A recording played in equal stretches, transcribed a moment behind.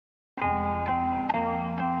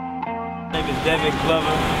My name is Devin Glover.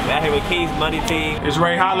 We're out here with King's Money Team. It's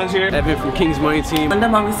Ray Hollins here. Evan from King's Money Team. Linda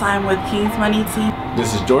Murray signed with King's Money Team.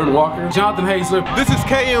 This is Jordan Walker. Jonathan Hazler. This is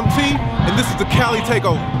KMT, and this is the Cali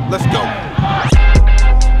Takeover. Let's go.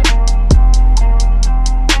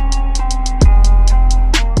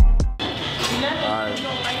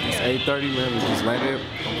 It's 8:30, man. We just landed.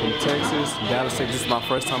 I'm from Texas, Dallas, Texas. This is my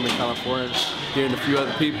first time in California. Hearing a few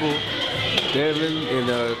other people. Devin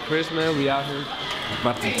and Chris, man, we out here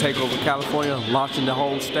about to take over California, launching the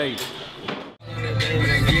whole state.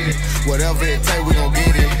 Whatever it take, we gon'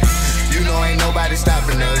 get it. You know ain't nobody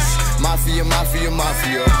stopping us. Mafia, mafia,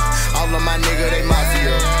 mafia. All of my niggas, they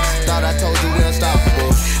mafia. Thought I told you we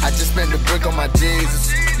unstoppable. I just spent the brick on my Jesus.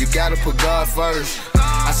 You gotta put God first.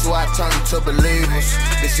 I swear I turned them to believers.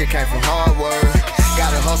 This shit came from hard work.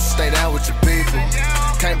 Gotta hustle, stay down with your people.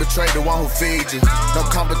 Can't betray the one who feeds you. No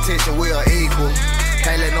competition, we are equal.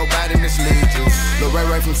 Can't let nobody mislead you. Lil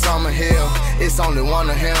Ray from Summer Hill, it's only one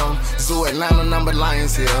of him. Zoo Atlanta, number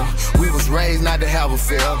Lions Hill. We was raised not to have a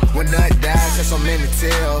feel. When nothing dies, there's so many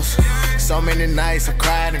tears. So many nights I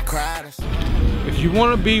cried and cried. If you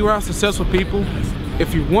want to be around successful people,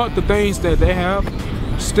 if you want the things that they have,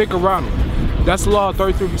 stick around them. That's the law of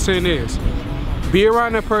 33% is. Be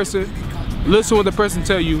around that person, listen to what the person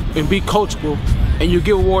tell you, and be coachable, and you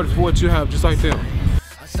get rewarded for what you have, just like them.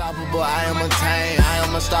 Unstoppable, I am untamed. I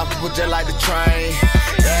am unstoppable just like the train.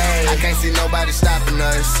 Yeah, I can't see nobody stopping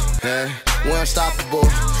us. Yeah, we're unstoppable.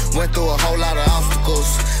 Went through a whole lot of obstacles.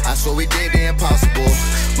 I swear we did the impossible.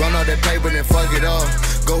 Run all that paper and fuck it up.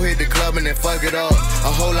 Go hit the club and then fuck it up.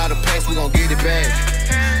 A whole lot of pace, we gon' get it back.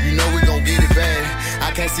 You know we gon' get it back.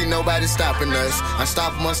 I can't see nobody stopping us.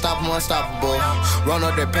 Unstoppable, unstoppable, unstoppable. Run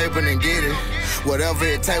up that paper and get it. Whatever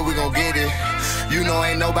it take, we gon' get it. You know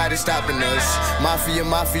ain't nobody stopping us. Mafia,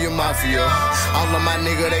 mafia, mafia. All of my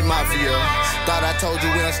niggas, they mafia. Thought I told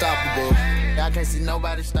you we unstoppable. I can't see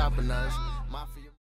nobody stopping us.